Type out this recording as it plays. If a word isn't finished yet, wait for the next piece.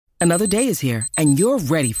Another day is here, and you're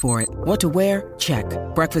ready for it. What to wear? Check.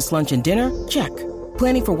 Breakfast, lunch, and dinner? Check.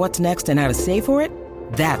 Planning for what's next and how to save for it?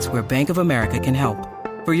 That's where Bank of America can help.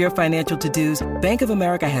 For your financial to-dos, Bank of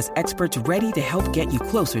America has experts ready to help get you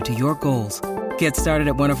closer to your goals. Get started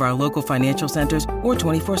at one of our local financial centers or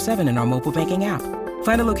 24/7 in our mobile banking app.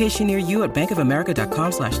 Find a location near you at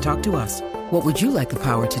bankofamerica.com/talktous. What would you like the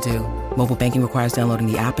power to do? Mobile banking requires downloading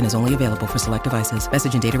the app and is only available for select devices.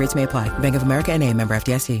 Message and data rates may apply. Bank of America N.A., member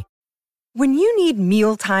FDIC. When you need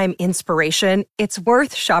mealtime inspiration, it's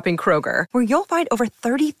worth shopping Kroger, where you'll find over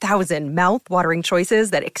 30,000 mouth-watering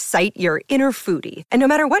choices that excite your inner foodie. And no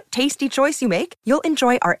matter what tasty choice you make, you'll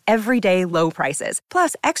enjoy our everyday low prices,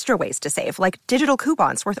 plus extra ways to save, like digital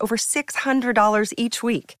coupons worth over $600 each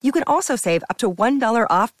week. You can also save up to $1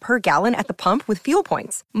 off per gallon at the pump with fuel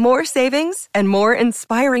points. More savings and more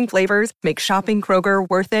inspiring flavors make shopping Kroger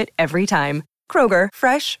worth it every time. Kroger,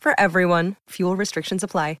 fresh for everyone. Fuel restrictions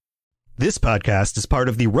apply. This podcast is part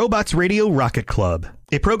of the Robots Radio Rocket Club,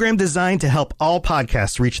 a program designed to help all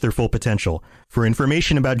podcasts reach their full potential. For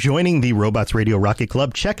information about joining the Robots Radio Rocket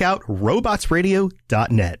Club, check out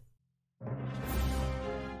robotsradio.net.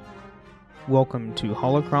 Welcome to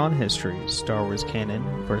Holocron History, Star Wars Canon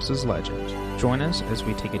versus Legend. Join us as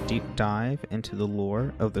we take a deep dive into the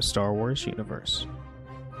lore of the Star Wars universe.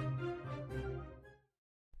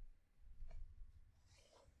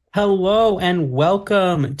 Hello and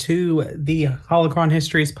welcome to the Holocron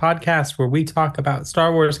Histories podcast, where we talk about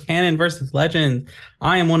Star Wars canon versus legend.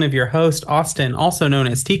 I am one of your hosts, Austin, also known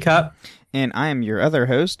as Teacup. And I am your other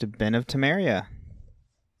host, Ben of Temeria.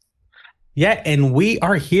 Yeah, and we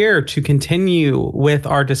are here to continue with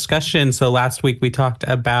our discussion. So last week we talked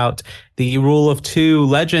about the Rule of Two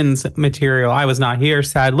Legends material. I was not here,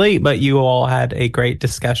 sadly, but you all had a great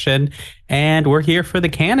discussion. And we're here for the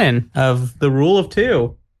canon of the Rule of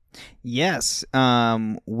Two. Yes,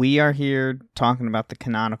 we are here talking about the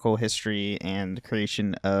canonical history and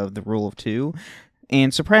creation of the Rule of Two.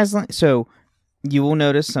 And surprisingly, so you will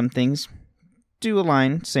notice some things do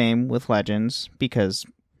align same with Legends, because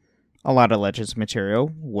a lot of Legends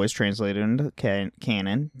material was translated into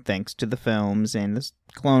canon thanks to the films and the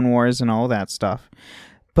Clone Wars and all that stuff.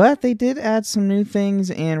 But they did add some new things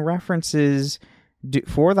and references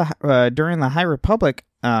for the during the High Republic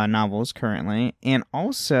novels currently, and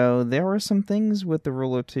also there were some things with the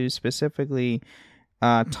Rule of Two specifically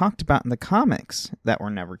talked about in the comics that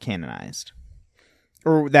were never canonized,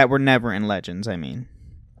 or that were never in Legends, I mean.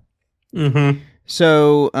 Mm-hmm.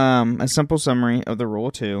 So, a simple summary of the Rule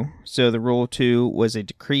of Two. So, the Rule of Two was a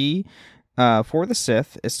decree for the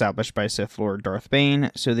Sith established by Sith Lord Darth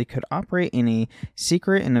Bane, so they could operate in a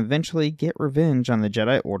secret and eventually get revenge on the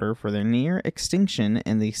Jedi Order for their near extinction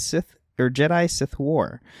in the Jedi-Sith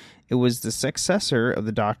War. It was the successor of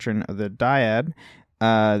the doctrine of the Dyad.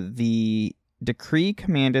 The decree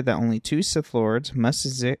commanded that only two Sith Lords must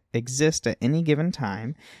exist at any given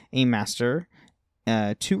time: a master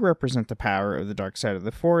to represent the power of the dark side of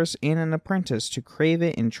the Force, and an apprentice to crave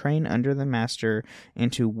it and train under the master,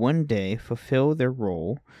 and to one day fulfill their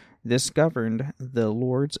role. This governed the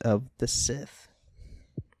Lords of the Sith.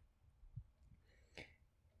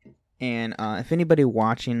 And if anybody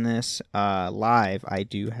watching this live, I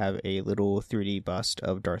do have a little 3D bust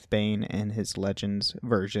of Darth Bane and his Legends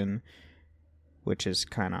version, which is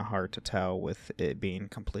kind of hard to tell with it being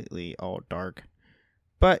completely all dark.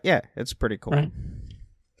 But yeah, it's pretty cool. Right.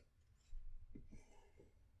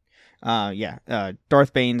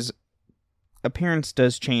 Darth Bane's appearance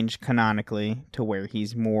does change canonically to where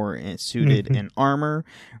he's more suited in armor,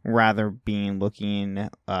 rather being looking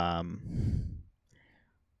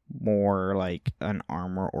more like an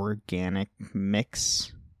armor organic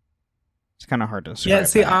mix. It's kind of hard to describe. Yeah,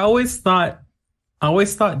 see, I always thought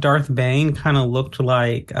Darth Bane kind of looked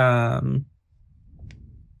like a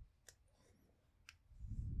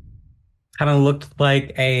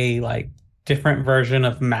different version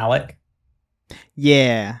of Malik.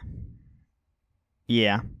 Yeah.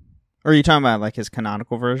 Yeah. Or are you talking about like his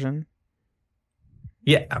canonical version?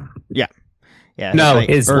 Yeah. Yeah. Yeah. No,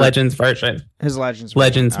 his Legends version. His Legends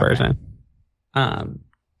version. And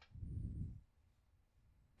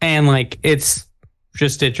like, it's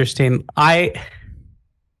just interesting.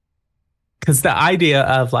 Because the idea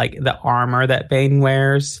of like the armor that Bane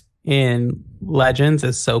wears in Legends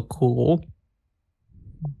is so cool.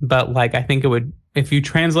 But like, I think it would, if you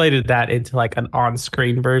translated that into like an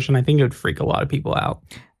on-screen version, I think it would freak a lot of people out.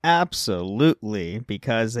 Absolutely,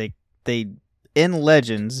 because they in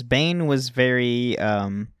Legends, Bane was very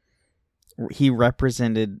he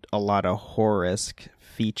represented a lot of horror-esque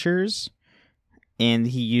features, and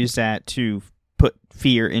he used that to put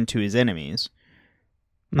fear into his enemies.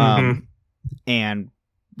 And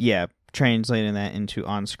yeah, translating that into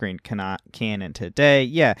on-screen canon today,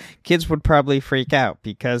 yeah, kids would probably freak out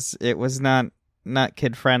because it was not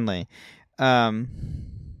kid friendly, because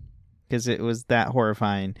it was that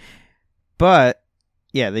horrifying. But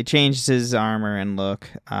yeah, they changed his armor and look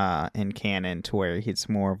in canon to where he's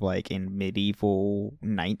more of like in medieval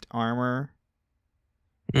knight armor,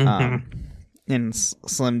 and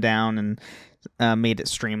slimmed down and made it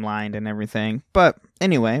streamlined and everything. But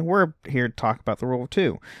anyway, we're here to talk about the Rule of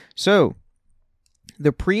Two. So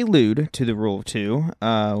the prelude to the Rule of Two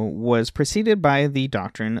was preceded by the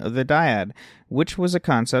doctrine of the dyad, which was a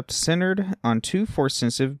concept centered on two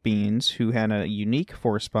force-sensitive beings who had a unique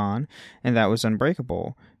force bond, and that was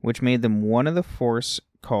unbreakable, which made them one of the force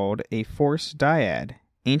called a force dyad.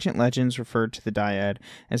 Ancient legends referred to the dyad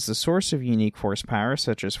as the source of unique force power,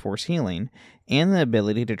 such as force healing, and the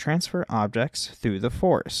ability to transfer objects through the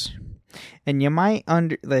force. And you might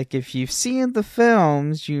if you've seen the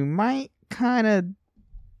films, you might kind of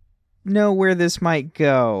know where this might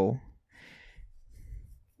go.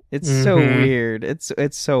 It's so weird.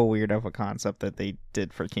 It's so weird of a concept that they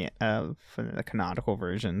did for the canonical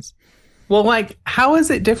versions. Well, like, how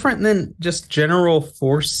is it different than just general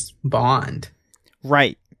force bond?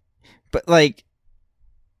 Right. But like,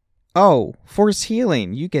 oh, force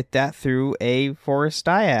healing, you get that through a force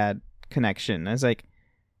dyad connection. I was like,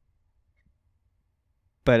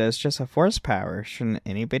 but it's just a force power. Shouldn't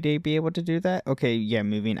anybody be able to do that? Okay, yeah,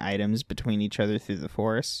 moving items between each other through the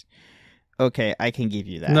force. Okay, I can give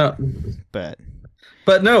you that. No.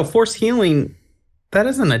 But no, force healing, that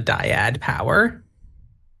isn't a dyad power.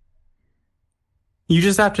 You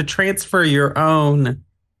just have to transfer your own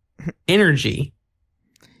energy.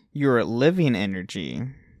 Your living energy.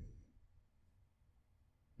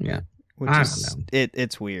 Yeah. Which is,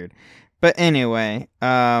 it's weird. But anyway,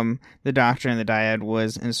 the doctrine of the dyad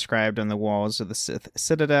was inscribed on the walls of the Sith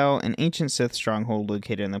Citadel, an ancient Sith stronghold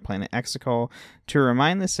located on the planet Exegol, to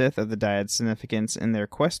remind the Sith of the dyad's significance in their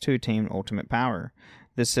quest to attain ultimate power.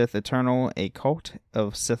 The Sith Eternal, a cult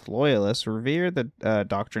of Sith loyalists, revered the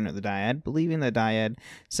doctrine of the dyad, believing the dyad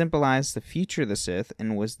symbolized the future of the Sith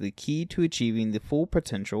and was the key to achieving the full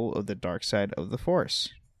potential of the dark side of the Force.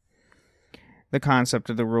 The concept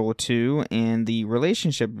of the Rule of Two and the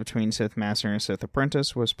relationship between Sith Master and Sith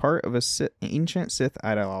Apprentice was part of ancient Sith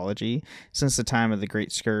ideology since the time of the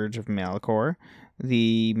Great Scourge of Malachor.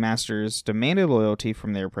 The Masters demanded loyalty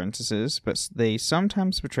from their apprentices, but they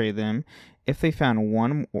sometimes betrayed them if they found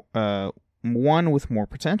one with more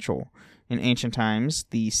potential. In ancient times,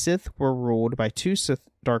 the Sith were ruled by two Sith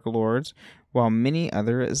Dark Lords, while many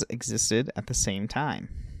others existed at the same time.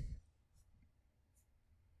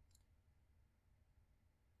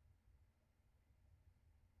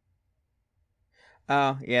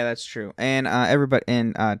 Oh, yeah, that's true. And everybody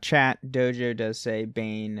in chat, Dojo does say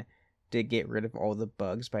Bane did get rid of all the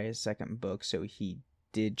bugs by his second book, so he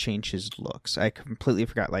did change his looks. I completely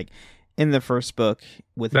forgot. Like, in the first book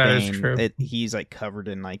with Bane, he's like covered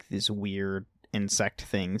in like this weird insect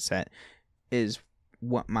things that is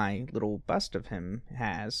what my little bust of him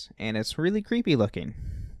has, and it's really creepy looking.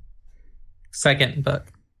 Second book.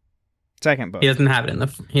 He doesn't have it in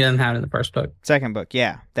the first book. Second book,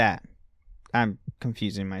 yeah, that. I'm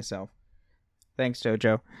confusing myself. Thanks,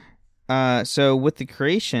 Dojo. So with the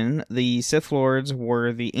creation, the Sith Lords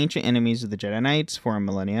were the ancient enemies of the Jedi Knights for a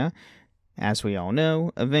millennia. As we all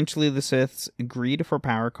know, eventually the Sith's greed for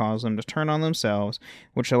power caused them to turn on themselves,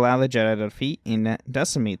 which allowed the Jedi to defeat and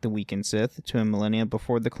decimate the weakened Sith to a millennia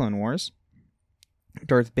before the Clone Wars.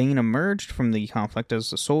 Darth Bane emerged from the conflict as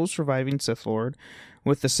the sole surviving Sith Lord.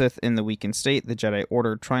 With the Sith in the weakened state, the Jedi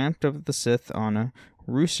Order triumphed over the Sith on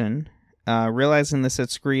Ruusan. Realizing the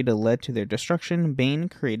Sith's greed led to their destruction, Bane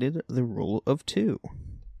created the Rule of Two.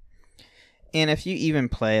 And if you even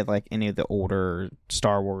play like any of the older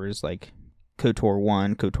Star Wars, like KOTOR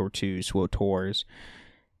 1, KOTOR 2, SWTORs,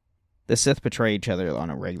 the Sith betray each other on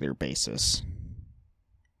a regular basis.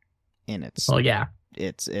 And it's... Well, yeah.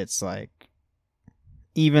 It's like...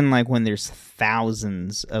 Even like when there's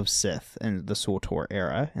thousands of Sith in the SWTOR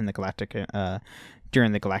era, in the Galactic...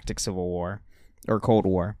 during the Galactic Civil War, or Cold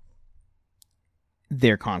War,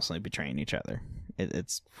 they're constantly betraying each other.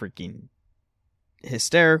 It's freaking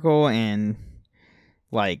hysterical and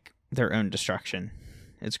like their own destruction.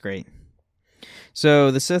 It's great.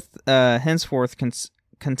 So the Sith henceforth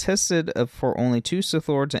consisted of for only 2 Sith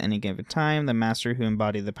Lords at any given time, the Master who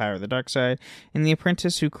embodied the power of the dark side, and the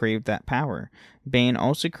apprentice who craved that power. Bane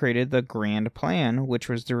also created the Grand Plan, which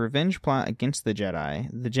was the revenge plot against the Jedi.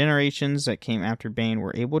 The generations that came after Bane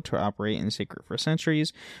were able to operate in secret for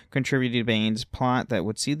centuries, contributing to Bane's plot that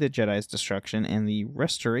would see the Jedi's destruction and the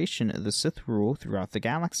restoration of the Sith rule throughout the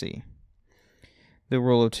galaxy. The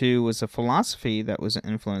Rule of Two was a philosophy that was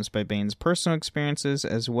influenced by Bane's personal experiences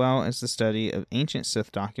as well as the study of ancient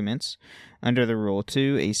Sith documents. Under the Rule of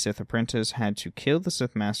Two, a Sith apprentice had to kill the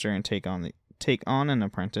Sith Master and take on an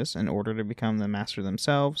apprentice in order to become the Master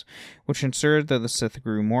themselves, which ensured that the Sith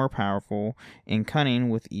grew more powerful and cunning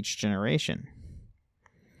with each generation.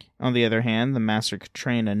 On the other hand, the Master could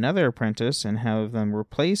train another apprentice and have them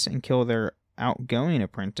replace and kill their outgoing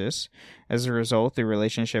apprentice. As a result, the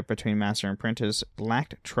relationship between Master and apprentice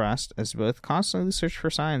lacked trust, as both constantly searched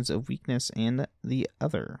for signs of weakness in the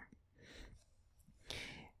other.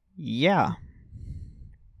 Yeah.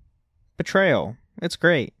 Betrayal. It's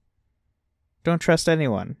great. Don't trust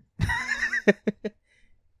anyone.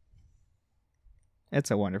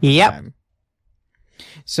 It's a wonderful time.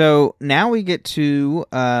 So now we get to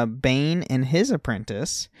Bane and his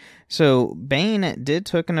apprentice. So Bane did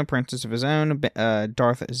took an apprentice of his own,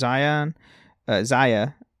 Darth Zaya,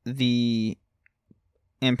 the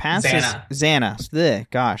and passes Xana.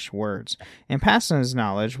 Gosh, words. And passes his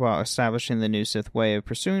knowledge while establishing the new Sith way of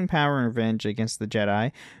pursuing power and revenge against the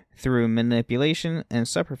Jedi through manipulation and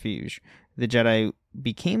subterfuge. The Jedi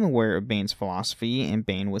became aware of Bane's philosophy, and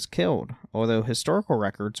Bane was killed. Although historical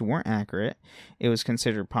records weren't accurate, it was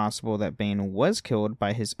considered possible that Bane was killed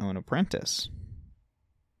by his own apprentice.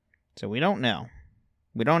 So we don't know.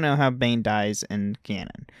 We don't know how Bane dies in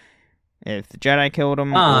canon. If the Jedi killed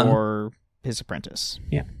him or his apprentice.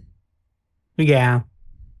 Yeah. Yeah.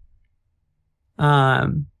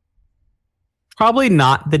 Probably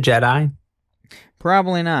not the Jedi.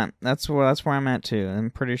 Probably not. That's where I'm at too.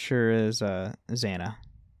 I'm pretty sure it is Xana.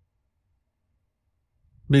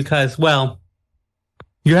 Because, well,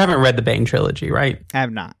 you haven't read the Bane trilogy, right? I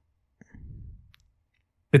have not.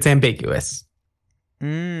 It's ambiguous.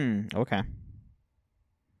 Okay.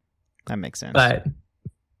 That makes sense. But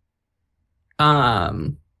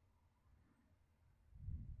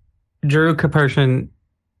Drew Caperton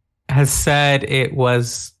has said it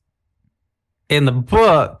was in the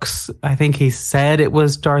books. I think he said it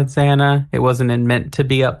was Darth Xana. It wasn't meant to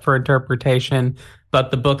be up for interpretation, but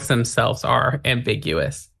the books themselves are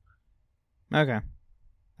ambiguous. Okay.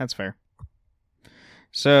 That's fair.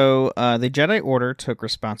 So, the Jedi Order took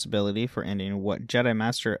responsibility for ending what Jedi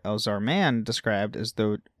Master Elzar Mann described as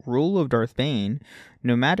the rule of Darth Bane.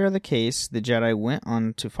 No matter the case, the Jedi went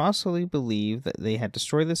on to falsely believe that they had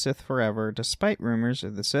destroyed the Sith forever, despite rumors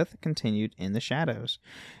of the Sith continued in the shadows.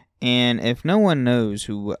 And if no one knows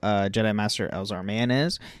who Jedi Master Elzar Mann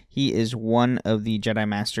is, he is one of the Jedi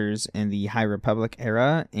Masters in the High Republic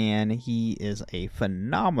era, and he is a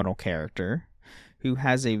phenomenal character who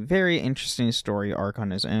has a very interesting story arc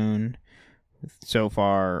on his own so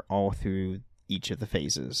far, all through each of the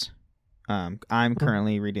phases. I'm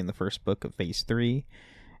currently reading the first book of Phase 3,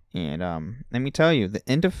 and let me tell you, the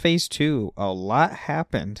end of Phase 2, a lot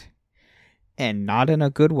happened, and not in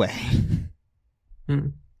a good way.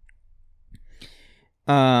 And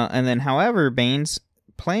then, however, Bane's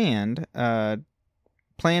plans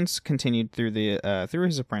continued through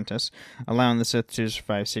his apprentice, allowing the Sith to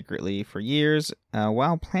survive secretly for years.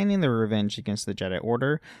 While planning their revenge against the Jedi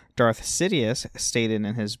Order, Darth Sidious stated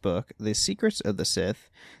in his book, The Secrets of the Sith,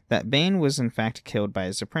 that Bane was in fact killed by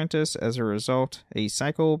his apprentice. As a result, a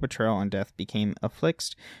cycle of betrayal and death became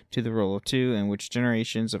affixed to the Rule of Two, in which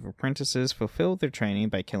generations of apprentices fulfilled their training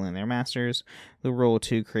by killing their masters. The Rule of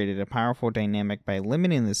Two created a powerful dynamic by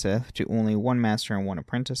limiting the Sith to only one master and one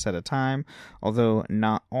apprentice at a time, although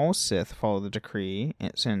not all Sith followed the decree,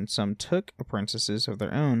 and some took apprentices of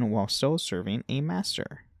their own while still serving a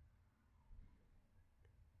master.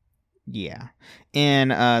 Yeah. And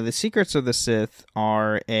the Secrets of the Sith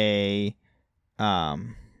are I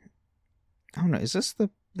don't know, this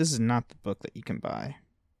is not the book that you can buy.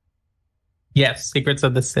 Yes, Secrets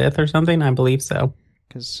of the Sith or something, I believe so.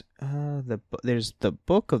 Because there's the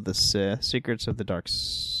Book of the Sith, Secrets of the Dark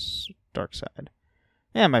Side.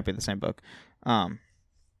 Yeah, it might be the same book. But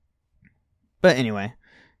anyway,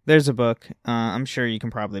 there's a book. I'm sure you can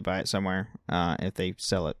probably buy it somewhere if they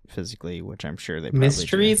sell it physically, which I'm sure they probably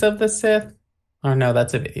Mysteries do. of the Sith? Oh, no,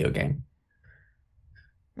 that's a video game.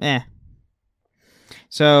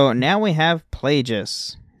 So now we have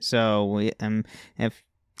Plagueis. So if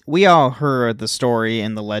we all heard the story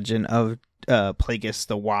and the legend of Plagueis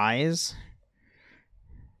the Wise.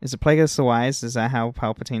 Is it Plagueis the Wise? Is that how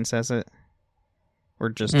Palpatine says it? Or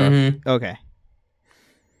just Darth? Okay.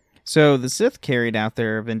 So the Sith carried out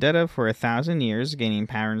their vendetta for 1,000 years, gaining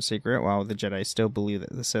power in secret, while the Jedi still believed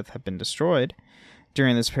that the Sith had been destroyed.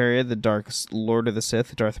 During this period, the Dark Lord of the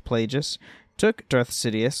Sith, Darth Plagueis, took Darth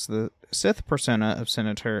Sidious, the Sith persona of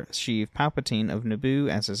Senator Sheev Palpatine of Naboo,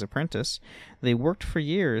 as his apprentice. They worked for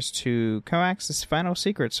years to coax the final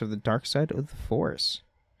secrets of the dark side of the Force.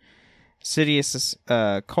 Sidious's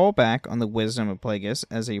callback on the wisdom of Plagueis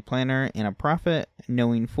as a planner and a prophet,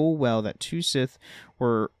 knowing full well that two Sith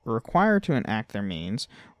were required to enact their means,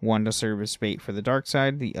 one to serve as bait for the dark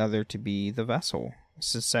side, the other to be the vessel.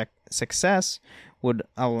 Success would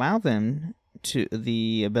allow them to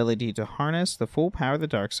the ability to harness the full power of the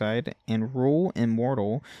dark side and rule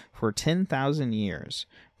immortal for 10,000 years.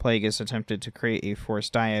 Plagueis attempted to create a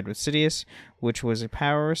Force dyad with Sidious, which was a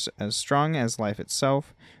power as strong as life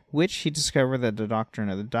itself, which he discovered that the doctrine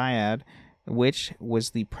of the dyad, which was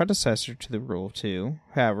the predecessor to the Rule of Two.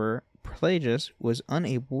 However, Plagueis was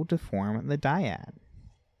unable to form the dyad.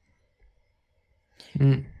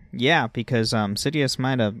 Yeah, because Sidious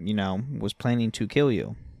might have, was planning to kill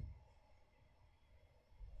you.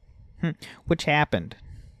 Which happened.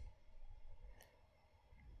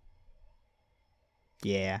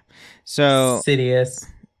 Yeah. So Sidious.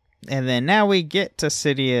 And then now we get to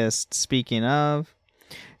Sidious, speaking of.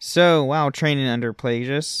 So, while training under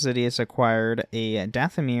Plagueis, Sidious acquired a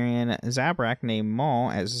Dathomirian Zabrak named Maul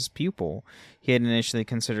as his pupil. He had initially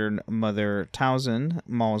considered Mother Talzin,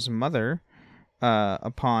 Maul's mother.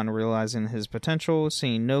 Upon realizing his potential,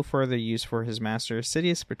 seeing no further use for his master,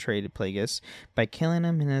 Sidious betrayed Plagueis by killing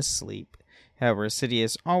him in his sleep. However,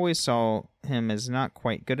 Sidious always saw him as not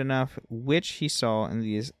quite good enough, which he saw in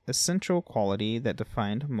the essential quality that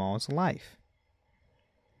defined Maul's life.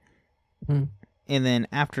 And then,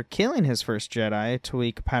 after killing his first Jedi,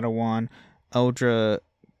 Twi'lek Padawan Eldra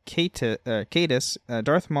Caedus,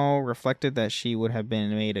 Darth Maul reflected that she would have been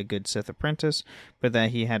made a good Sith apprentice, but that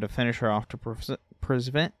he had to finish her off to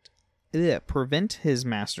prevent his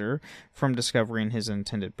master from discovering his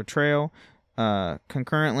intended betrayal.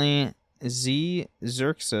 Concurrently,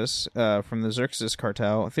 Xerxes from the Xerxes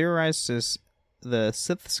cartel theorized the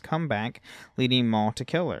Sith's comeback, leading Maul to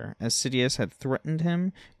kill her, as Sidious had threatened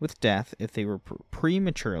him with death if they were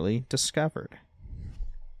prematurely discovered.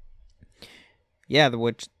 Yeah,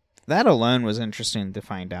 which that alone was interesting to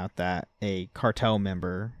find out that a cartel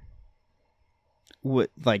member would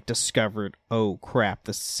discovered, oh crap,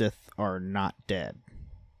 the Sith are not dead.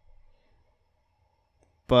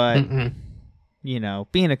 But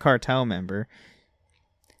being a cartel member,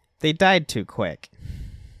 they died too quick.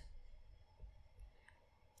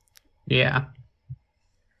 Yeah.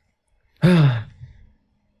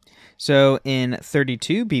 So, in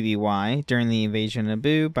 32 BBY, during the invasion of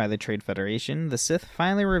Naboo by the Trade Federation, the Sith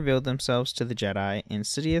finally revealed themselves to the Jedi, and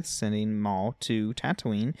Sidious sending Maul to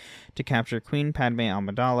Tatooine to capture Queen Padme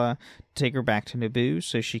Amidala, to take her back to Naboo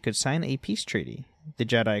so she could sign a peace treaty. The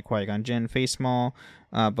Jedi Qui-Gon Jinn faced Maul,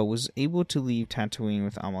 but was able to leave Tatooine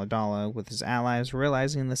with Amidala with his allies,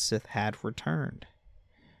 realizing the Sith had returned.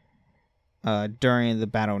 During the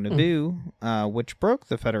Battle of Naboo, which broke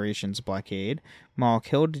the Federation's blockade, Maul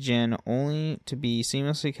killed Jinn only to be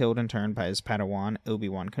seamlessly killed in turn by his Padawan,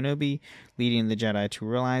 Obi-Wan Kenobi, leading the Jedi to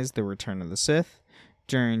realize the return of the Sith.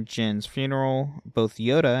 During Jinn's funeral, both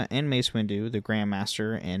Yoda and Mace Windu, the Grand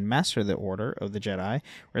Master and Master of the Order of the Jedi,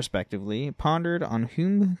 respectively, pondered on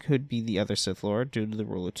whom could be the other Sith Lord due to the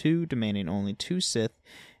Rule of Two, demanding only two Sith,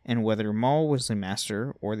 and whether Maul was the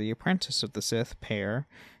Master or the apprentice of the Sith pair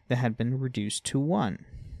that had been reduced to one.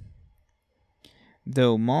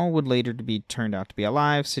 Though Maul would later be turned out to be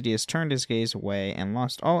alive, Sidious turned his gaze away and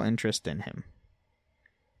lost all interest in him.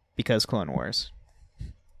 Because Clone Wars.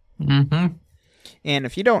 Mm-hmm. And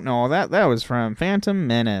if you don't know all that, that was from Phantom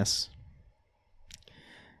Menace.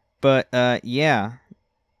 But, yeah.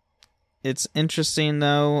 It's interesting,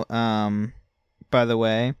 though. By the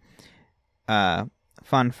way,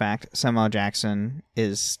 fun fact, Samuel Jackson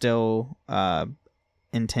is still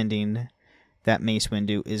intending that Mace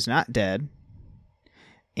Windu is not dead,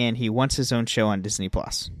 and he wants his own show on Disney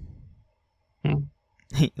Plus.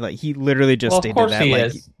 He literally just stated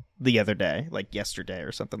that the other day, yesterday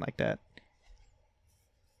or something like that.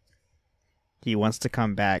 He wants to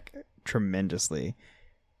come back tremendously.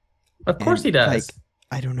 Of course he does.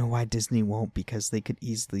 I don't know why Disney won't, because they could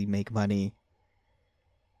easily make money,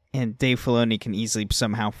 and Dave Filoni can easily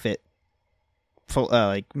somehow fit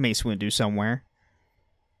Mace Windu somewhere.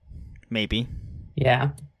 Maybe. Yeah,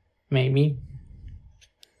 maybe.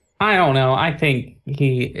 I don't know. I think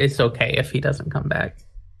it's okay if he doesn't come back.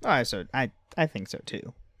 I think so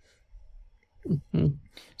too. Mhm.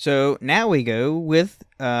 So now we go with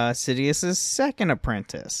Sidious's second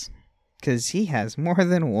apprentice, because he has more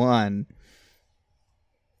than one.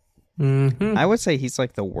 Mhm. I would say he's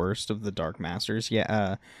like the worst of the Dark Masters,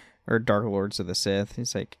 or Dark Lords of the Sith.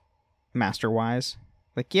 He's like master-wise.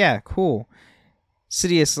 Like, yeah, cool.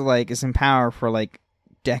 Sidious like is in power for like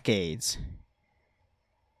decades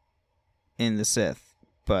in the Sith,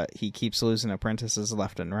 but he keeps losing apprentices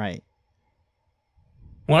left and right.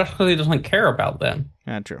 Well, that's because he doesn't care about them.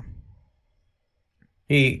 Not true.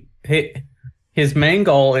 His main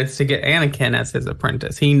goal is to get Anakin as his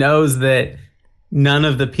apprentice. He knows that none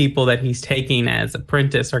of the people that he's taking as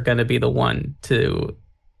apprentice are going to be the one to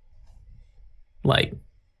like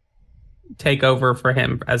take over for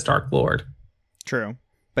him as Dark Lord. True.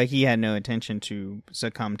 But he had no intention to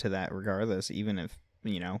succumb to that regardless, even if,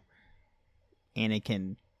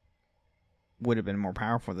 Anakin would have been more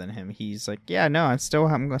powerful than him. He's like, yeah, no, I'm still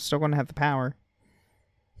going to have the power.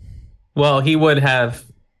 Well, he would have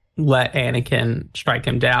let Anakin strike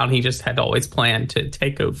him down. He just had always planned to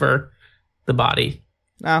take over the body.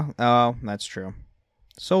 Oh, that's true.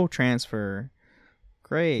 Soul transfer.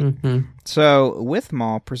 Great. Mm-hmm. So, with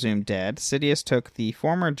Maul presumed dead, Sidious took the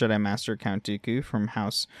former Jedi Master Count Dooku from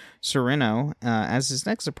House Sereno as his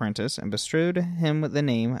next apprentice and bestowed him with the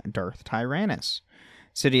name Darth Tyrannus.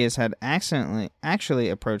 Sidious had actually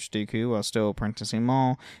approached Dooku while still apprenticing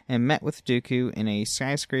Maul and met with Dooku in a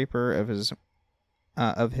skyscraper of his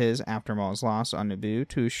after Maul's loss on Naboo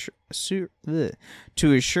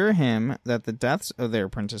to assure him that the deaths of their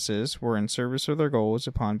apprentices were in service of their goals.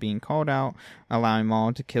 Upon being called out, allowing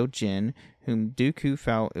Maul to kill Jin, whom Dooku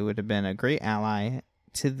felt it would have been a great ally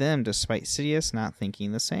to them, despite Sidious not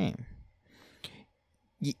thinking the same.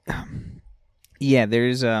 Yeah,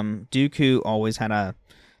 there's Dooku always had a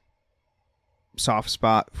soft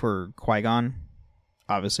spot for Qui-Gon,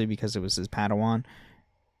 obviously because it was his Padawan.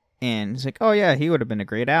 And he's like, oh yeah, he would have been a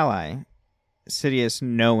great ally. Sidious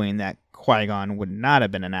knowing that Qui-Gon would not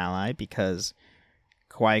have been an ally because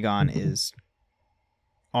Qui-Gon is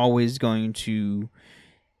always going to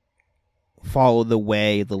follow the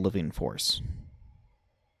way of the living force.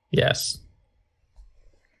 Yes.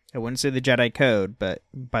 I wouldn't say the Jedi Code, but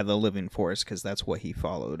by the living force, because that's what he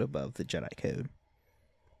followed above the Jedi Code.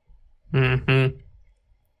 Mm-hmm.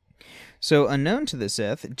 So, unknown to the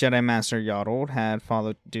Sith, Jedi Master Yaddle had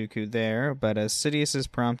followed Dooku there, but as Sidious's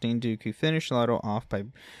prompting, Dooku finished Yaddle off by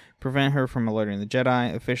preventing her from alerting the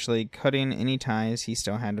Jedi, officially cutting any ties he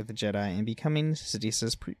still had with the Jedi and becoming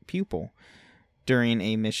Sidious's pupil. During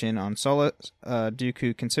a mission on Solus,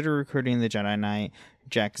 Dooku considered recruiting the Jedi Knight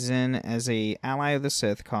Jack Zinn as a ally of the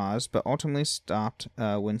Sith cause, but ultimately stopped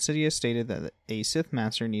when Sidious stated that a Sith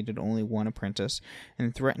Master needed only one apprentice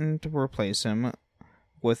and threatened to replace him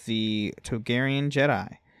with the Togarian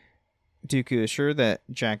Jedi. Dooku assured that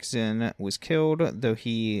Jack Zinn was killed, though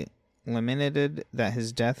he lamented that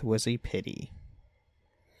his death was a pity.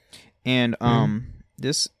 And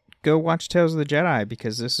this, go watch Tales of the Jedi,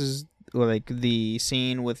 because this is like the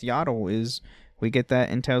scene with Yaddle is we get that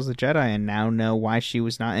in Tales of the Jedi and now know why she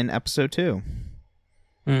was not in episode 2.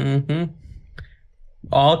 Mm-hmm.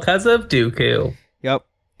 All because of Dooku. Yep.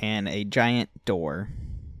 And a giant door.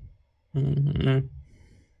 Mm-hmm.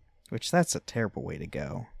 Which, that's a terrible way to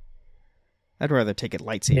go. I'd rather take a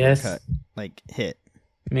lightsaber cut. Like, hit.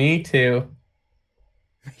 Me too.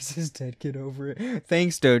 Mace is dead, get over it.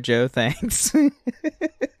 Thanks, Dojo, thanks.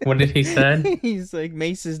 What did he say? He's like,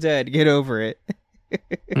 Mace is dead, get over it.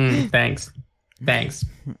 Thanks.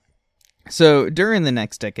 So, during the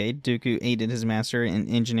next decade, Dooku aided his master in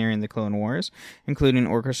engineering the Clone Wars, including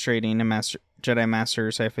orchestrating Jedi Master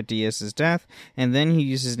Sifo Dyas' death, and then he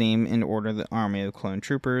used his name in order the army of clone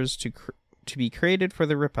troopers to be created for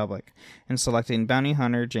the Republic, and selecting bounty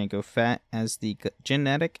hunter Jango Fett as the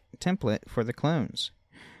genetic template for the clones.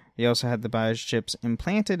 He also had the biochips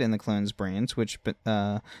implanted in the clones' brains, which,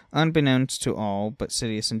 unbeknownst to all but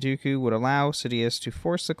Sidious and Dooku, would allow Sidious to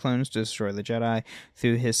force the clones to destroy the Jedi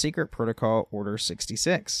through his secret protocol, Order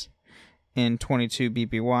 66. In 22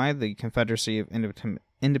 BBY, the Confederacy of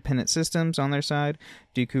Independent Systems on their side,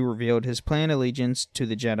 Dooku revealed his planned allegiance to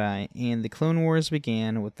the Jedi, and the Clone Wars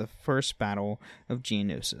began with the first battle of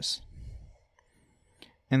Geonosis.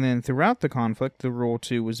 And then throughout the conflict, the Rule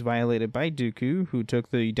 2 was violated by Dooku, who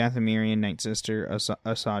took the Dathomirian Night Sister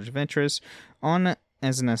Asajj Ventress on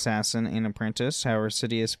as an assassin and apprentice. However,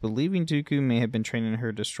 Sidious, believing Dooku may have been training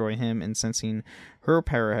her to destroy him and sensing her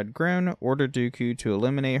power had grown, ordered Dooku to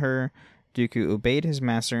eliminate her. Dooku obeyed his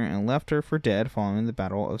master and left her for dead following the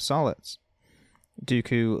Battle of Solids.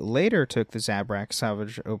 Dooku later took the Zabrak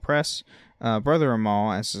Savage Opress, brother of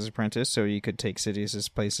Maul, as his apprentice so he could take Sidious's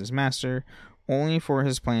place as master, only for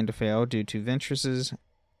his plan to fail due to Ventress's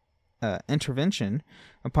intervention.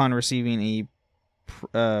 Upon receiving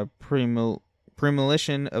a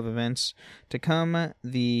premonition of events to come,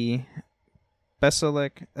 the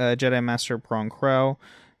Besalic Jedi Master Prong Krell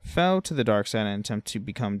fell to the dark side in an attempt to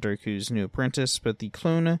become Dooku's new apprentice, but the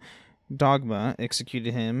clone Dogma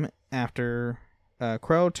executed him after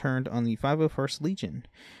Krell turned on the 501st Legion.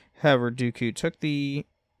 However, Dooku took the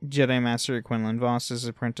Jedi Master Quinlan Vos as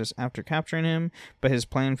apprentice after capturing him, but his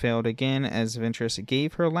plan failed again as Ventress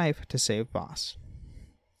gave her life to save Vos,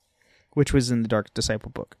 which was in the Dark Disciple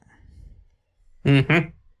book. Mm-hmm.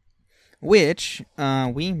 Which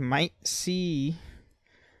we might see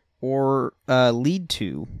or lead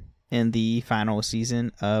to in the final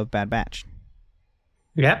season of Bad Batch.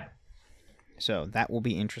 Yep. So that will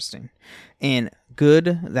be interesting. And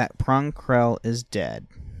good that Prong Krell is dead.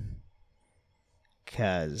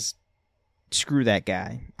 Because screw that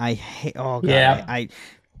guy. I hate... Oh, God. Yeah. I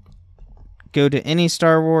go to any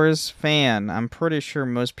Star Wars fan. I'm pretty sure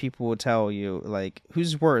most people will tell you, like,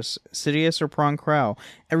 who's worse, Sidious or Prong Krell?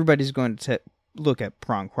 Everybody's going to look at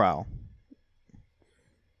Prong Krell.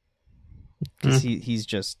 Because he's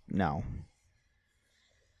just... No.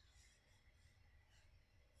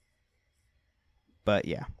 But,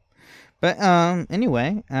 yeah. But,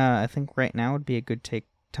 anyway, I think right now would be a good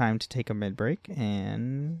time to take a mid-break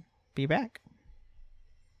and be back.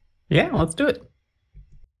 Yeah, let's do it.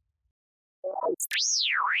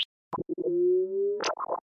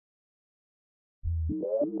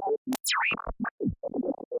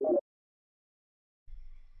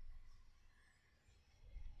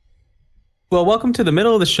 Well, welcome to the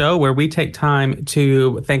middle of the show where we take time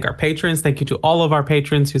to thank our patrons. Thank you to all of our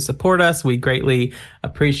patrons who support us. We greatly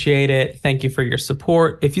appreciate it. Thank you for your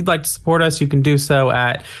support. If you'd like to support us, you can do so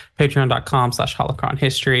at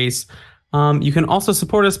patreon.com/holocronhistories. You can also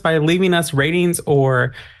support us by leaving us ratings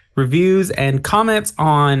or reviews and comments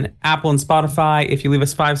on Apple and Spotify. If you leave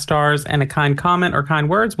us 5 stars and a kind comment or kind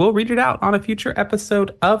words, we'll read it out on a future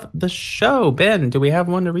episode of the show. Ben, do we have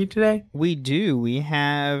one to read today? We do. We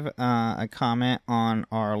have a comment on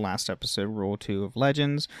our last episode, Rule 2 of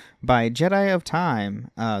Legends, by Jedi of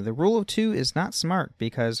Time. The Rule of 2 is not smart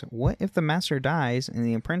because what if the master dies and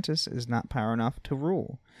the apprentice is not power enough to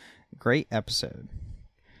rule? Great episode.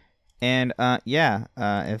 And,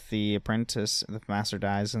 if the master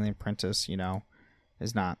dies and the apprentice,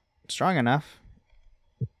 is not strong enough,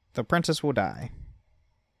 the apprentice will die.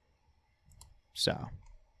 So,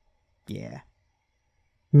 yeah.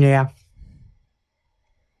 Yeah.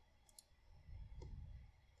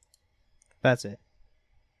 That's it.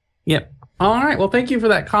 Yep. All right. Well, thank you for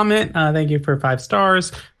that comment. Thank you for 5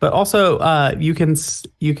 stars. But also, you can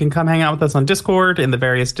come hang out with us on Discord in the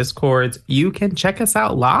various Discords. You can check us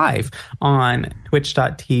out live on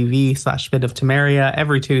twitch.tv/Bit of Temeria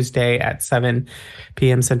every Tuesday at 7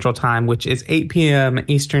 p.m. Central Time, which is 8 p.m.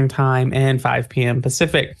 Eastern Time and 5 p.m.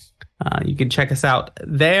 Pacific. You can check us out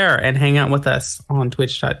there and hang out with us on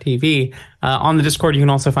twitch.tv. On the Discord, you can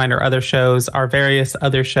also find our other shows, our various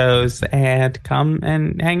other shows, and come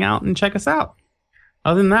and hang out and check us out.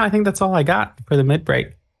 Other than that, I think that's all I got for the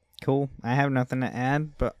mid-break. Cool. I have nothing to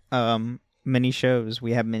add, but many shows.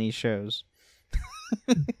 We have many shows.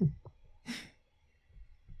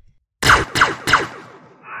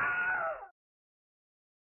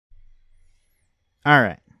 All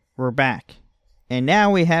right. We're back. And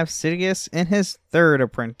now we have Sidious and his third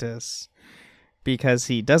apprentice. Because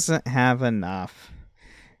he doesn't have enough.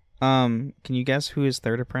 Can you guess who his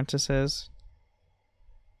third apprentice is?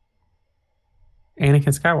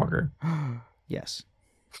 Anakin Skywalker. Yes.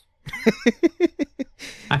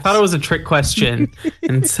 I thought it was a trick question,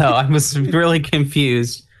 and so I was really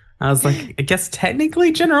confused. I was like, I guess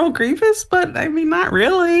technically General Grievous, but I mean, not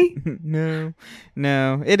really.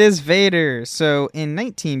 No, it is Vader. So in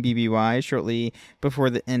 19 BBY, shortly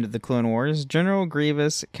before the end of the Clone Wars, General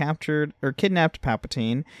Grievous captured or kidnapped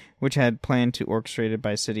Palpatine, which had planned to orchestrated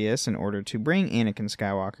by Sidious in order to bring Anakin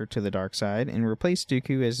Skywalker to the dark side and replace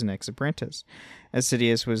Dooku as the next apprentice. As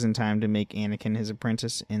Sidious was in time to make Anakin his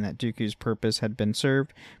apprentice and that Dooku's purpose had been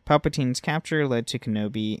served, Palpatine's capture led to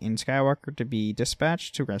Kenobi and Skywalker to be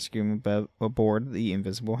dispatched to rescue him aboard the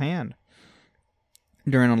Invisible Hand.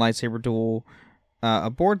 During a lightsaber duel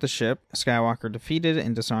aboard the ship, Skywalker defeated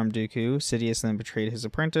and disarmed Dooku. Sidious then betrayed his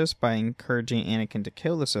apprentice by encouraging Anakin to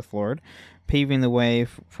kill the Sith Lord, paving the way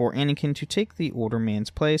for Anakin to take the older man's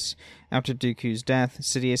place. After Dooku's death,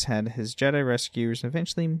 Sidious had his Jedi rescuers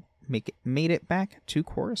eventually made it back to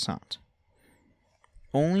Coruscant.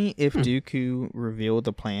 Only if Dooku revealed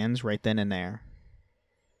the plans right then and there.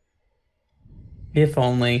 If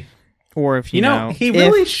only. Or if he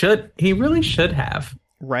really should. He really should have.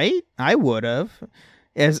 Right? I would have.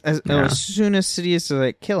 As soon as Sidious is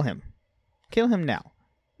like, kill him now.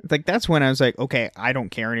 Like, that's when I was like, okay, I don't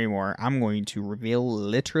care anymore. I'm going to reveal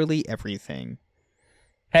literally everything.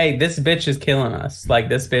 Hey, this bitch is killing us. Like,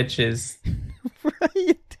 this bitch is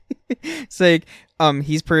right. It's like,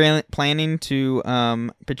 he's planning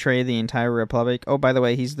to betray the entire Republic. Oh, by the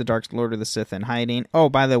way, he's the Dark Lord of the Sith in hiding. Oh,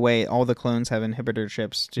 by the way, all the clones have inhibitor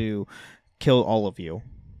chips to kill all of you.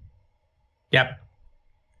 Yep.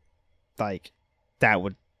 Like, that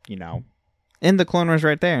would, and the clone was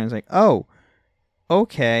right there, and it's like, oh,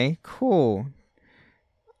 okay, cool.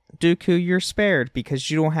 Dooku, you're spared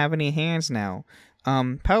because you don't have any hands now.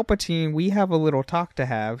 Palpatine, we have a little talk to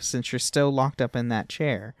have since you're still locked up in that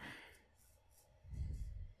chair.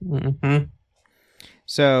 Mm-hmm.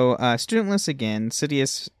 So, studentless again,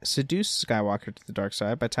 Sidious seduced Skywalker to the dark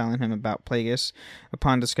side by telling him about Plagueis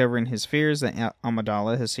upon discovering his fears that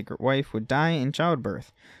Amidala, his secret wife, would die in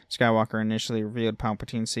childbirth. Skywalker initially revealed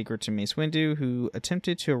Palpatine's secret to Mace Windu, who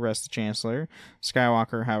attempted to arrest the Chancellor.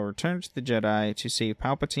 Skywalker, however, returned to the Jedi to save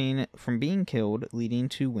Palpatine from being killed, leading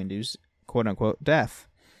to Windu's quote-unquote death.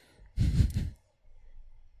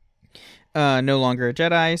 No longer a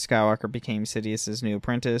Jedi, Skywalker became Sidious's new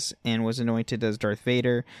apprentice and was anointed as Darth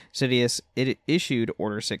Vader. Sidious issued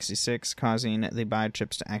Order 66, causing the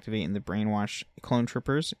biochips to activate in the brainwashed clone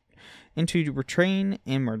troopers into retrain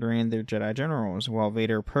and murdering their Jedi generals, while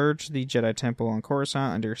Vader purged the Jedi Temple on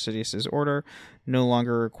Coruscant under Sidious's order, no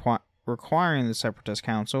longer requiring the Separatist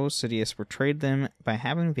Council. Sidious betrayed them by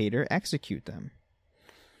having Vader execute them,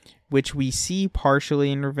 which we see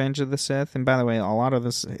partially in Revenge of the Sith. And by the way, a lot of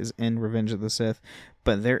this is in Revenge of the Sith.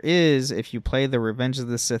 But there is, if you play the Revenge of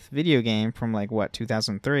the Sith video game from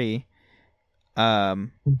 2003,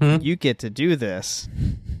 you get to do this.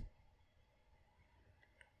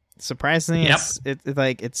 Surprisingly, yep.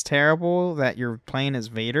 It's terrible that you're playing as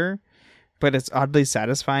Vader, but it's oddly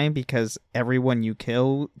satisfying because everyone you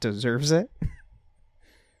kill deserves it.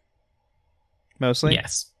 Mostly.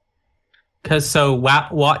 Yes. Because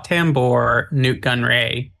Wat Tambor, Newt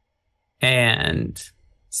Gunray, and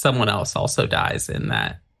someone else also dies in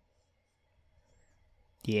that.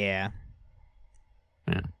 Yeah.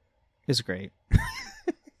 It's great.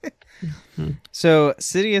 Mm-hmm. So,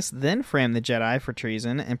 Sidious then framed the Jedi for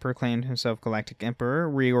treason and proclaimed himself Galactic Emperor,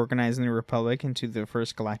 reorganizing the Republic into the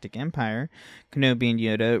First Galactic Empire. Kenobi and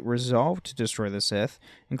Yoda resolved to destroy the Sith,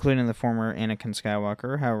 including the former Anakin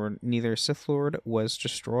Skywalker. However, neither Sith Lord was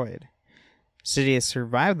destroyed. Sidious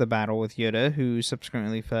survived the battle with Yoda, who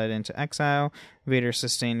subsequently fled into exile. Vader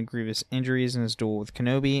sustained grievous injuries in his duel with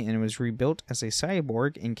Kenobi and was rebuilt as a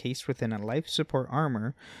cyborg encased within a life support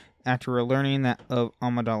armor. After learning of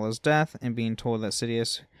Amidala's death and being told that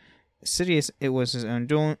Sidious it was his own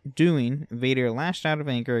doing, Vader lashed out of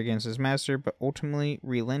anger against his master, but ultimately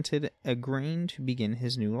relented, agreeing to begin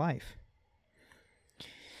his new life.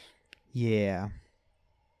 Yeah.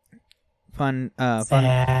 Fun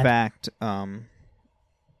fact. Yeah,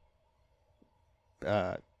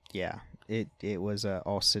 it was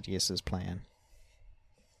all Sidious's plan.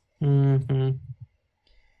 Mm-hmm.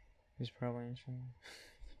 He's probably.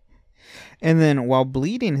 And then, while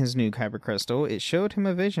bleeding his new kyber crystal, it showed him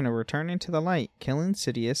a vision of returning to the light, killing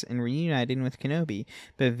Sidious, and reuniting with Kenobi.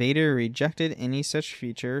 But Vader rejected any such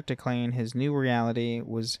future, declaring his new reality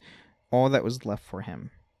was all that was left for him.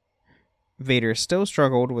 Vader still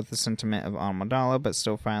struggled with the sentiment of Amidala, but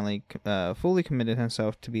still finally fully committed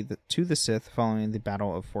himself to the Sith following the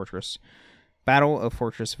Battle of Fortress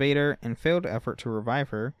Vader, and failed effort to revive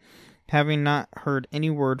her. Having not heard any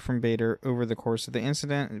word from Vader over the course of the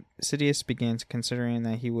incident, Sidious began considering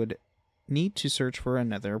that he would need to search for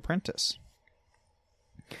another apprentice.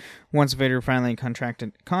 Once Vader finally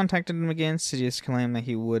contacted him again, Sidious claimed that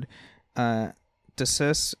he would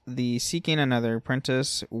desist the seeking another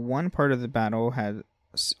apprentice. One part of the battle had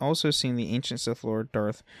also seen the ancient Sith Lord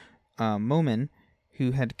Darth Momin,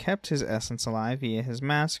 who had kept his essence alive via his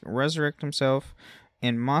mask, resurrect himself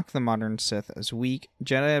and mock the modern Sith as weak.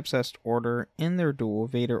 Jedi-obsessed Order in their duel,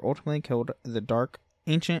 Vader ultimately killed the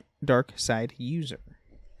ancient dark side user.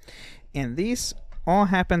 And this all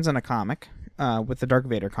happens in a comic, with the Dark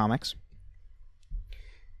Vader comics.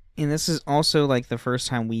 And this is also the first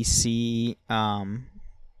time we see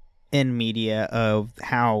in media of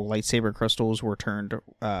how lightsaber crystals were turned,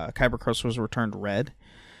 kyber crystals were turned red,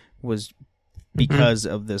 was because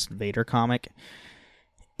of this Vader comic.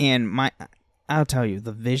 And I'll tell you,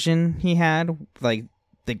 the vision he had, the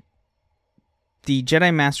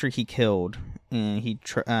Jedi Master he killed,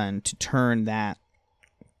 and to turn that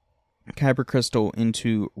kyber crystal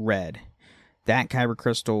into red. That kyber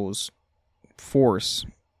crystal's Force,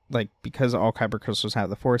 like, because all kyber crystals have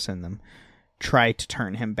the Force in them, try to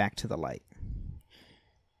turn him back to the light.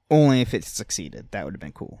 Only if it succeeded. That would have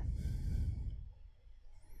been cool.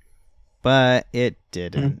 But it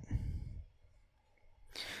didn't.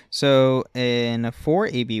 So, in 4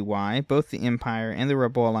 ABY, both the Empire and the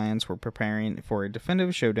Rebel Alliance were preparing for a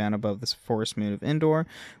definitive showdown above the forest moon of Endor,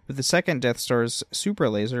 with the second Death Star's super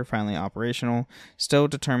laser finally operational. Still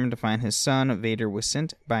determined to find his son, Vader was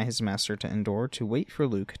sent by his master to Endor to wait for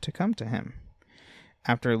Luke to come to him.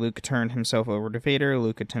 After Luke turned himself over to Vader,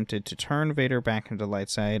 Luke attempted to turn Vader back into the light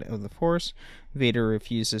side of the Force. Vader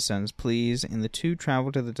refused his son's pleas, and the two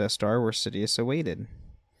traveled to the Death Star where Sidious awaited.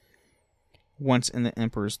 Once in the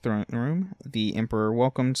Emperor's throne room, the Emperor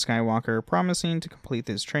welcomed Skywalker, promising to complete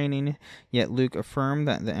his training, yet Luke affirmed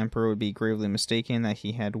that the Emperor would be gravely mistaken, that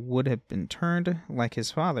he would have been turned like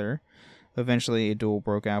his father. Eventually, a duel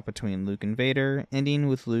broke out between Luke and Vader, ending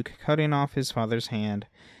with Luke cutting off his father's hand.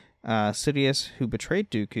 Sidious, who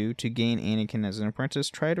betrayed Dooku to gain Anakin as an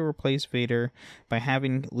apprentice, tried to replace Vader by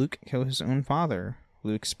having Luke kill his own father.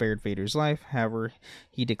 Luke spared Vader's life, however,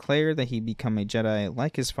 he declared that he'd become a Jedi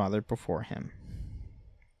like his father before him.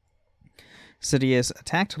 Sidious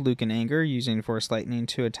attacked Luke in anger, using Force Lightning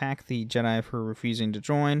to attack the Jedi for refusing to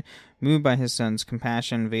join. Moved by his son's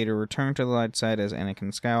compassion, Vader returned to the light side as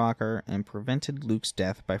Anakin Skywalker and prevented Luke's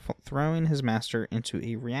death by throwing his master into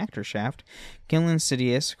a reactor shaft, killing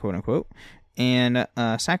Sidious, quote-unquote, and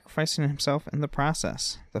sacrificing himself in the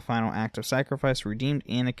process. The final act of sacrifice redeemed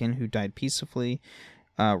Anakin, who died peacefully,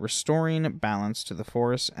 restoring balance to the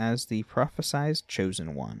Force as the prophesied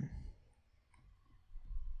Chosen One.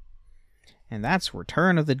 And that's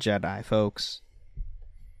Return of the Jedi, folks.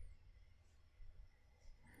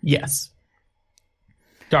 Yes.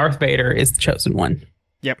 Darth Vader is the Chosen One.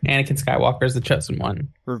 Yep. Anakin Skywalker is the Chosen One.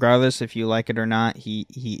 Regardless if you like it or not, he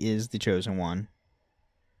is the Chosen One.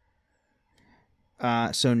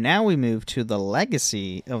 So now we move to the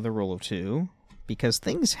legacy of the Rule of Two, because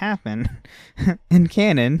things happen in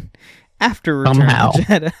canon after Return of the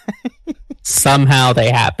Jedi. Somehow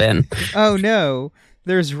they happen. Oh no,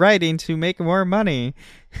 there's writing to make more money.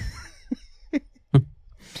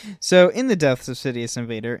 So, in the deaths of Sidious and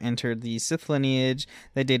Vader entered the Sith lineage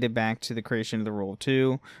that dated back to the creation of the Rule of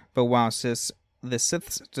Two, but while the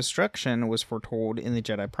Sith's destruction was foretold in the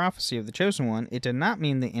Jedi prophecy of the Chosen One, it did not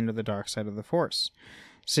mean the end of the dark side of the Force.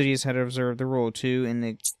 Sidious had observed the Rule of Two in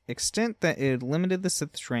the extent that it limited the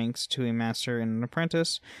Sith's ranks to a master and an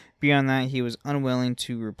apprentice. Beyond that, he was unwilling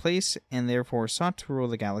to replace, and therefore sought to rule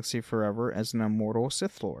the galaxy forever as an immortal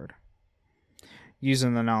Sith Lord.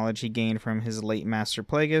 Using the knowledge he gained from his late master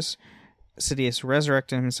Plagueis, Sidious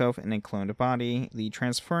resurrected himself in a cloned body. The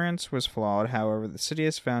transference was flawed, however, the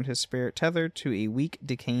Sidious found his spirit tethered to a weak,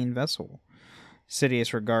 decaying vessel.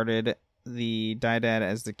 Sidious regarded the Dyad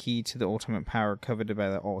as the key to the ultimate power coveted by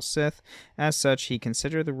the All-Sith. As such, he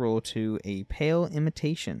considered the Rule of Two a pale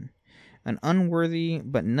imitation, an unworthy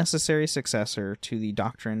but necessary successor to the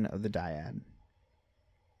doctrine of the Dyad.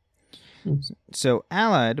 So,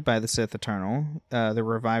 allied by the Sith Eternal, the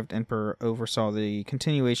revived Emperor oversaw the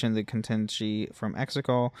continuation of the contingency from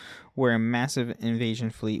Exegol, where a massive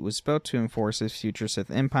invasion fleet was built to enforce his future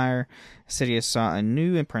Sith Empire. Sidious sought a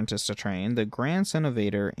new apprentice to train, the grandson of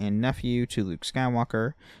Vader and nephew to Luke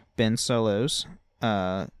Skywalker, Ben Solos.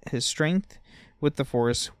 His strength with the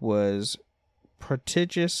Force was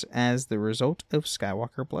prodigious as the result of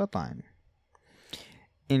Skywalker bloodline.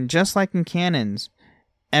 And just like in canons,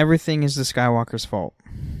 everything is the Skywalker's fault.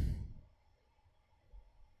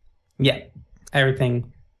 Yeah,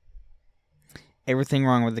 everything. Everything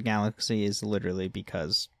wrong with the galaxy is literally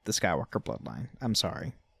because the Skywalker bloodline. I'm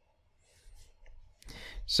sorry.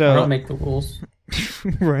 So I don't make the rules.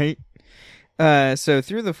 Right. So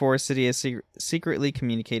through the Force, Sidious secretly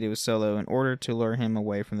communicated with Solo in order to lure him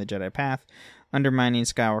away from the Jedi path, undermining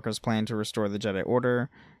Skywalker's plan to restore the Jedi Order.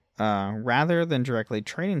 Rather than directly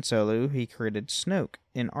training Solo, he created Snoke,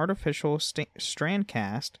 an artificial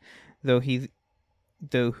strandcast, though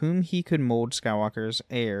whom he could mold Skywalker's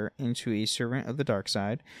heir into a servant of the dark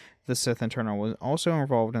side. The Sith Eternal was also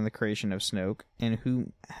involved in the creation of Snoke, and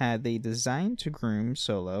who had they designed to groom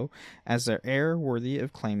Solo as their heir worthy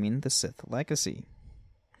of claiming the Sith legacy.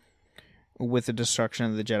 With the destruction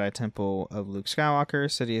of the Jedi Temple of Luke Skywalker,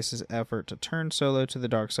 Sidious's effort to turn Solo to the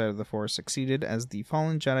dark side of the Force succeeded as the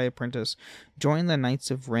fallen Jedi apprentice joined the Knights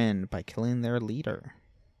of Ren by killing their leader,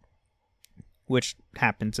 which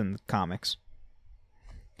happens in the comics.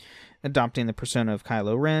 Adopting the persona of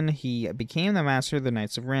Kylo Ren, he became the master of the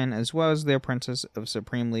Knights of Ren, as well as the apprentice of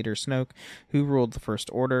Supreme Leader Snoke, who ruled the First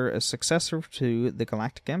Order, a successor to the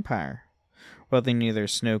Galactic Empire. Whether neither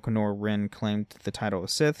Snoke nor Ren claimed the title of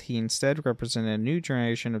Sith, he instead represented a new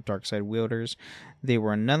generation of darkside wielders. They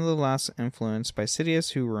were nonetheless influenced by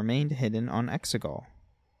Sidious, who remained hidden on Exegol.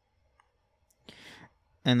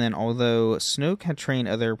 And then, although Snoke had trained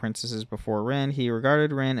other apprentices before Ren, he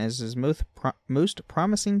regarded Ren as his most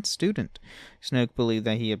promising student. Snoke believed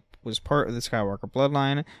that he was part of the Skywalker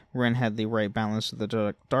bloodline. Ren had the right balance of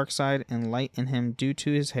the dark side and light in him due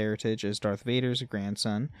to his heritage as Darth Vader's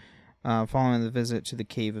grandson. Following the visit to the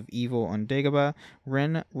Cave of Evil on Dagobah,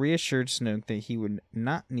 Ren reassured Snoke that he would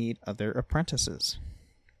not need other apprentices.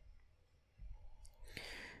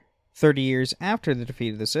 30 years after the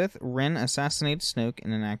defeat of the Sith, Ren assassinated Snoke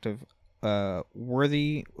in an act of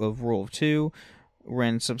worthy of Rule of Two.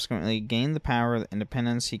 Ren subsequently gained the power and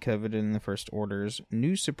independence he coveted in the First Order's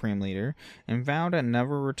new Supreme Leader, and vowed to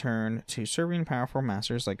never return to serving powerful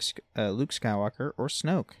masters like Luke Skywalker or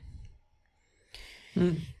Snoke.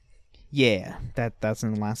 Yeah, that's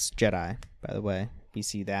in The Last Jedi, by the way. We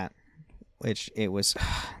see that, which it was...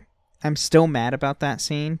 I'm still mad about that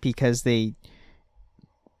scene, because they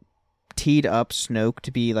teed up Snoke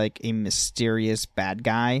to be like a mysterious bad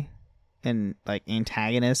guy and like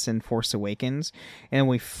antagonist in Force Awakens, and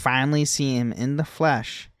we finally see him in the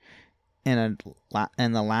flesh with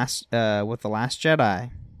the Last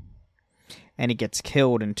Jedi, and he gets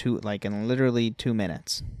killed in literally 2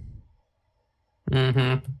 minutes.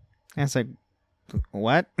 And it's like,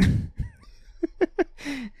 what?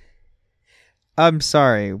 I'm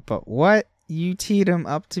sorry, but what? You teed him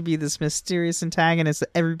up to be this mysterious antagonist that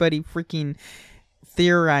everybody freaking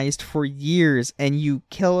theorized for years, and you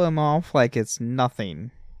kill him off like it's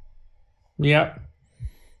nothing. Yep.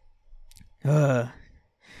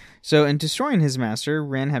 So, in destroying his master,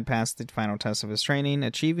 Ren had passed the final test of his training,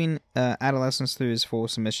 achieving adolescence through his full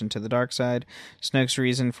submission to the dark side. Snoke's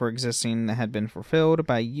reason for existing had been fulfilled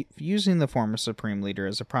by using the former Supreme Leader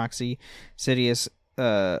as a proxy. Sidious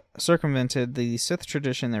circumvented the Sith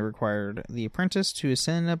tradition that required the apprentice to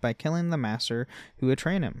ascend by killing the master who had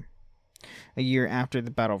trained him. A year after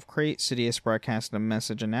the Battle of Crate, Sidious broadcast a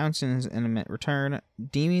message announcing his imminent return.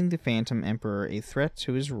 Deeming the Phantom Emperor a threat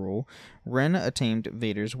to his rule, Ren attained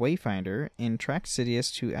Vader's Wayfinder and tracked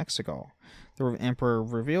Sidious to Exegol. The Emperor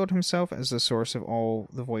revealed himself as the source of all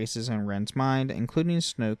the voices in Ren's mind, including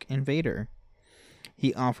Snoke and Vader.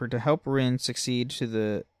 He offered to help Ren succeed to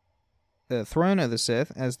the throne of the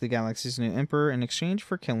Sith as the galaxy's new emperor in exchange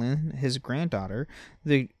for killing his granddaughter,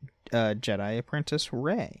 the Jedi apprentice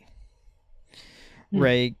Rey.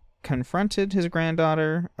 Rey confronted her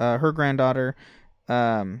grandfather,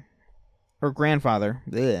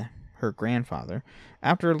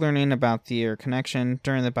 after learning about their connection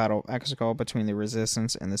during the Battle of Exegol between the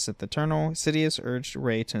Resistance and the Sith Eternal. Sidious urged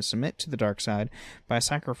Rey to submit to the dark side by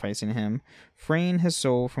sacrificing him, freeing his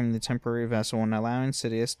soul from the temporary vessel and allowing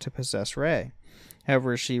Sidious to possess Rey.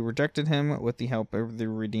 However, she rejected him with the help of the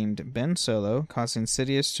redeemed Ben Solo, causing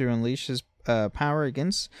Sidious to unleash his power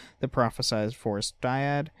against the prophesied Force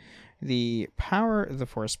Dyad. The power of the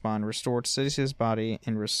Force Bond restored Sidious's body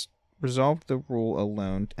and resolved the rule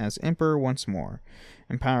alone as Emperor once more.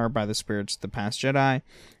 Empowered by the spirits of the past Jedi,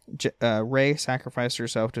 Rey sacrificed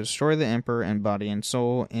herself to destroy the Emperor in body and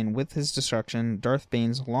soul, and with his destruction, Darth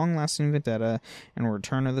Bane's long-lasting vendetta and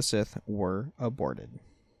Return of the Sith were aborted.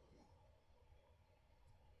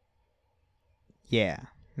 Yeah,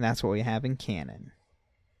 that's what we have in canon.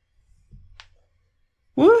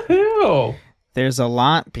 Woohoo! There's a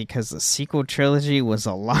lot because the sequel trilogy was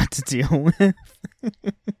a lot to deal with.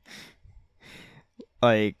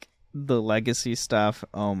 Like, the legacy stuff,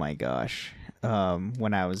 oh my gosh.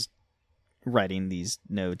 When I was writing these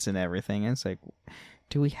notes and everything, it's like,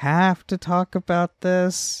 do we have to talk about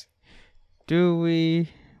this? Do we?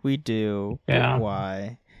 We do. Yeah. But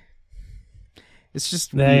why? It's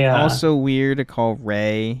just also weird to call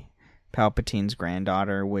Rey Palpatine's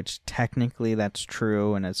granddaughter, which technically that's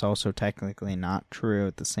true, and it's also technically not true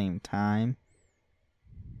at the same time.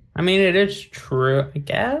 I mean, it is true, I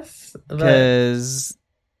guess. Because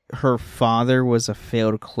her father was a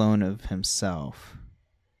failed clone of himself.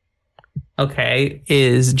 Okay,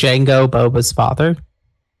 is Jango Boba's father?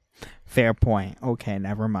 Fair point. Okay,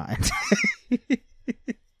 never mind.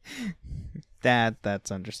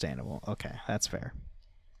 That's understandable. Okay, that's fair.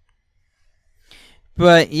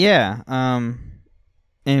 But yeah,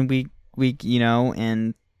 and we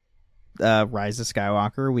in Rise of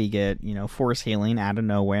Skywalker, we get, force healing out of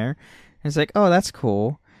nowhere. And it's like, oh, that's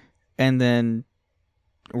cool. And then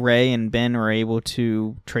Rey and Ben are able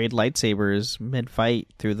to trade lightsabers mid-fight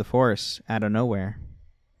through the force out of nowhere.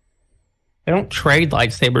 They don't trade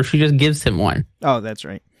lightsabers. She just gives him one. Oh, that's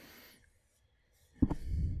right.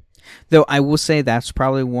 Though I will say that's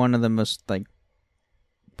probably one of the most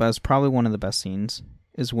that's probably one of the best scenes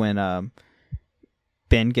is when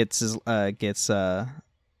Ben gets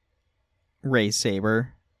Ray's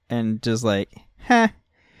saber and just like, it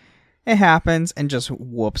happens, and just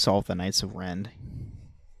whoops all the Knights of Ren.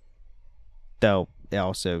 Though it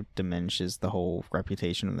also diminishes the whole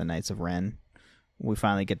reputation of the Knights of Ren. We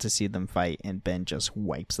finally get to see them fight, and Ben just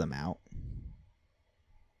wipes them out.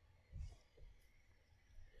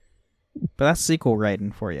 But that's sequel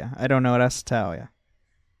writing for you. I don't know what else to tell you.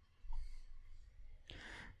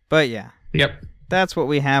 But yeah. Yep. That's what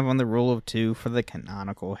we have on the Rule of Two for the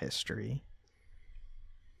canonical history.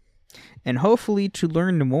 And hopefully to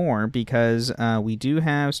learn more, because we do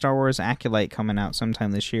have Star Wars Acolyte coming out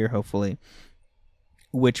sometime this year, hopefully,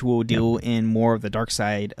 which will deal in more of the dark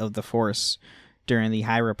side of the Force during the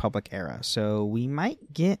High Republic era. So we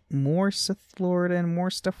might get more Sith Lord and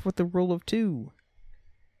more stuff with the Rule of Two.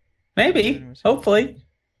 Maybe. Hopefully.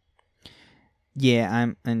 Yeah,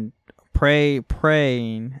 I'm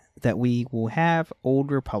praying that we will have Old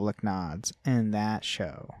Republic nods in that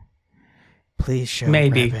show. Please show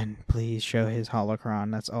Revan. Please show his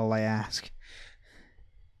holocron. That's all I ask.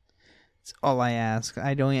 That's all I ask.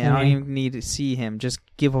 I don't even need to see him. Just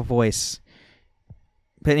give a voice.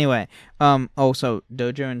 But anyway, also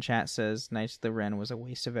Dojo in chat says Knights of the Ren was a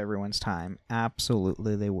waste of everyone's time.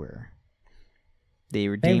 Absolutely, they were. They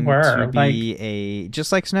were deemed to be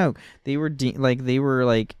just like Snoke. They were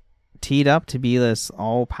teed up to be this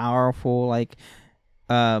all powerful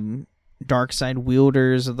dark side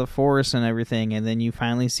wielders of the Force and everything, and then you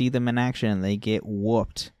finally see them in action and they get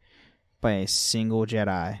whooped by a single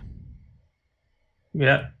Jedi.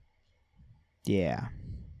 Yeah. Yeah.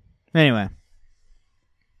 Anyway.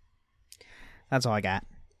 That's all I got.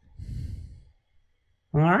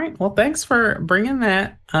 All right. Well, thanks for bringing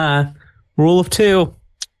that Rule of Two.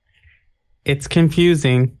 It's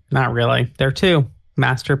confusing. Not really. There are two.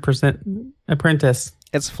 Master apprentice.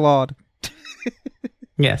 It's flawed.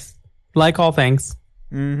 Yes. Like all things.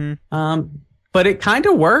 Mm-hmm. But it kind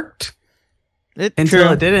of worked.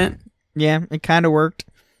 Until it didn't. Yeah, it kind of worked.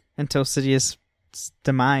 Until Sidious's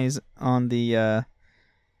demise on the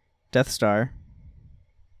Death Star.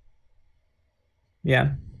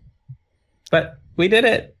 Yeah. But we did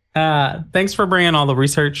it. Thanks for bringing all the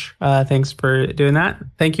research. Thanks for doing that.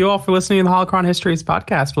 Thank you all for listening to the Holocron Histories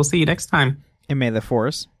podcast. We'll see you next time. And may the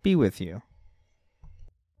Force be with you.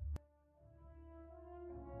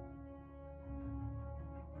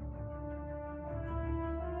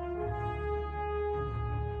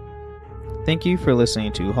 Thank you for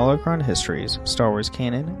listening to Holocron Histories, Star Wars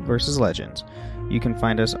Canon versus Legends. You can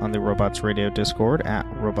find us on the Robots Radio Discord at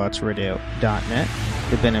robotsradio.net,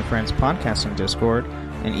 the Ben and Friends Podcasting Discord,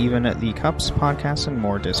 and even at the Cups Podcast and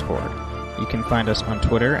More Discord. You can find us on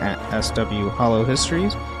Twitter at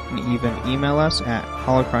SWHoloHistories, and even email us at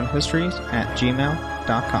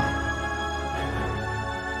holocronhistories@gmail.com.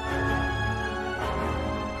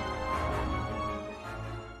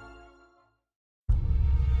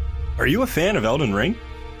 Are you a fan of Elden Ring?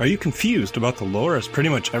 Are you confused about the lore as pretty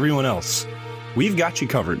much everyone else? We've got you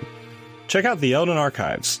covered. Check out the Elden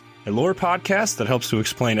Archives, a lore podcast that helps to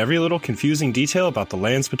explain every little confusing detail about the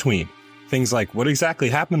lands between. Things like what exactly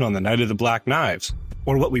happened on the Night of the Black Knives,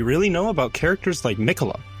 or what we really know about characters like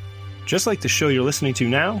Mikola. Just like the show you're listening to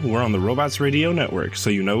now, we're on the Robots Radio Network, so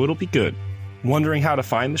you know it'll be good. Wondering how to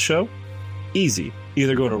find the show? Easy.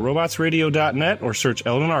 Either go to robotsradio.net or search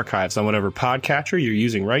Elden Archives on whatever podcatcher you're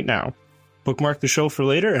using right now. Bookmark the show for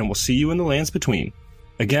later, and we'll see you in the lands between.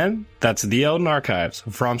 Again, that's the Elden Archives, a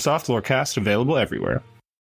FromSoft Lorecast available everywhere.